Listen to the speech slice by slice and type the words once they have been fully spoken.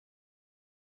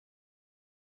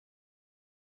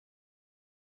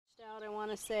Out, I want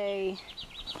to say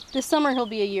this summer he'll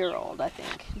be a year old, I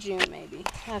think. June maybe.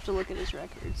 I have to look at his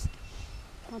records.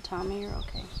 Oh, Tommy, you're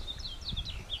okay.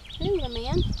 There you go,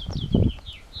 man.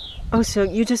 Oh, so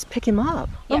you just pick him up?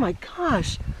 Yeah. Oh my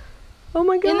gosh. Oh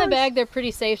my gosh. In the bag, they're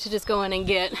pretty safe to just go in and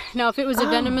get. Now, if it was a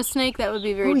venomous snake, that would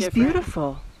be very different. He's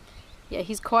beautiful. Yeah,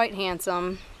 he's quite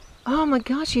handsome. Oh my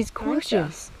gosh, he's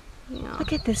gorgeous. Yeah.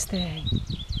 Look at this thing.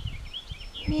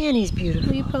 Man, he's beautiful.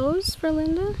 Will you pose for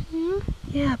Linda? Yeah.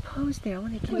 Yeah, pose there. I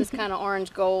want to get He was kind of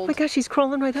orange gold. Oh my gosh, he's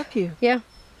crawling right up you. Yeah.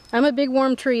 I'm a big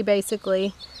warm tree,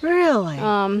 basically. Really?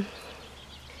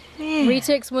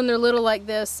 Retics, when they're little like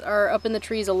this, are up in the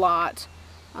trees a lot.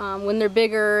 When they're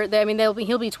bigger,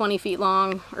 he'll be 20 feet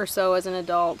long or so as an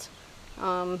adult.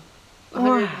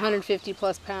 150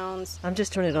 plus pounds. I'm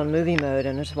just turning it on movie mode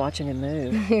and just watching him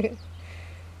move.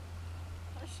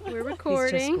 We're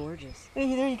recording. He's just gorgeous.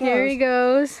 Hey, there he goes. There he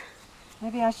goes.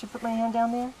 Maybe I should put my hand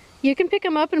down there? You can pick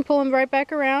him up and pull him right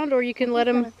back around, or you can let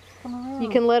him. You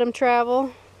can let him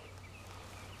travel.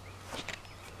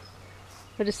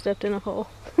 I just stepped in a hole.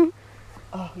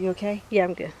 Oh, you okay? Yeah,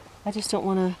 I'm good. I just don't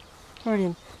want to hurt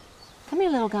him. Come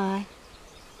here, little guy.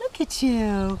 Look at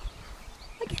you.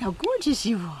 Look at how gorgeous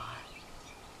you are.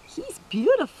 He's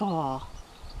beautiful.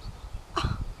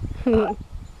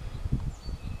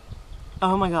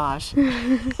 Oh my gosh.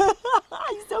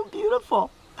 He's so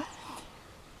beautiful. I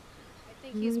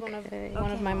think he's one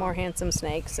of my more handsome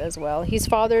snakes as well. He's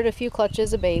fathered a few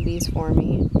clutches of babies for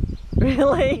me.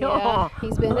 Really? Yeah,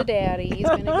 he's been a daddy. He's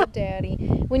been a good daddy.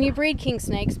 When you breed king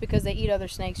snakes, because they eat other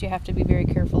snakes, you have to be very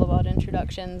careful about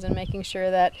introductions and making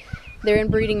sure that they're in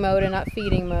breeding mode and not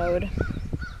feeding mode.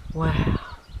 Wow.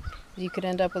 You could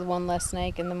end up with one less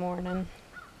snake in the morning.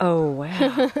 Oh,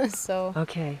 wow. So.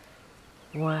 Okay.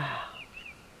 Wow.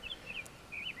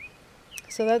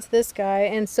 So that's this guy,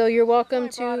 and so you're welcome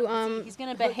to, he's going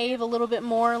to behave a little bit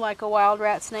more like a wild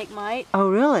rat snake might. Oh,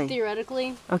 really?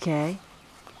 Theoretically. Okay.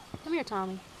 Come here,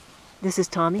 Tommy. This is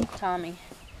Tommy? Tommy.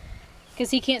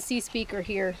 Because he can't see, speak, or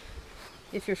hear,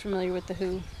 if you're familiar with the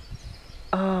Who.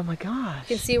 Oh my gosh.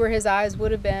 You can see where his eyes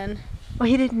would have been. Well,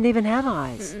 he didn't even have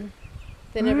eyes.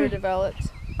 They never developed.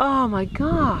 Oh my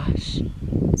gosh.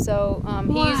 So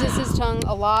he uses his tongue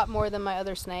a lot more than my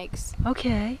other snakes.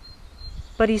 Okay.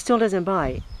 But he still doesn't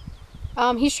bite.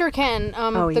 He sure can.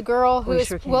 The girl who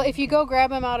is, well, if you go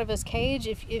grab him out of his cage,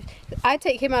 if I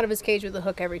take him out of his cage with a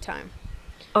hook every time.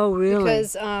 Oh, really?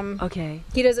 Because okay.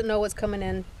 He doesn't know what's coming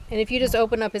in, and if you just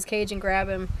open up his cage and grab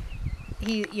him,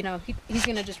 he's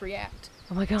gonna just react.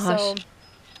 Oh my gosh. So,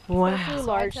 wow. A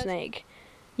large snake.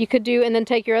 You could do, and then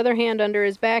take your other hand under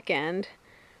his back end,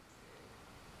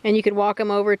 and you could walk him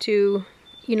over to,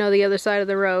 the other side of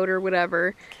the road or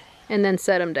whatever, and then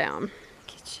set him down.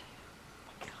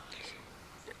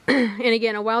 And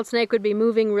again, a wild snake would be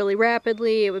moving really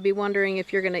rapidly. It would be wondering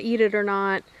if you're going to eat it or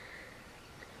not.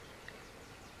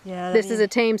 Yeah. This is a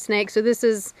tame snake, so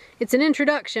it's an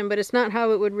introduction, but it's not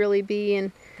how it would really be.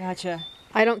 And gotcha.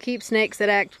 I don't keep snakes that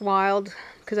act wild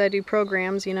because I do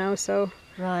programs, so.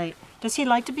 Right. Does he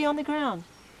like to be on the ground?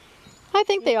 I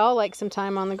think they all like some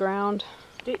time on the ground.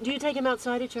 Do you take him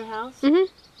outside at your house?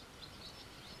 Mm-hmm.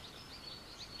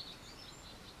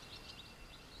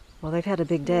 Well, they've had a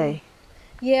big day.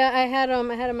 Yeah, I had 'em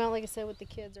out, like I said, with the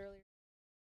kids earlier.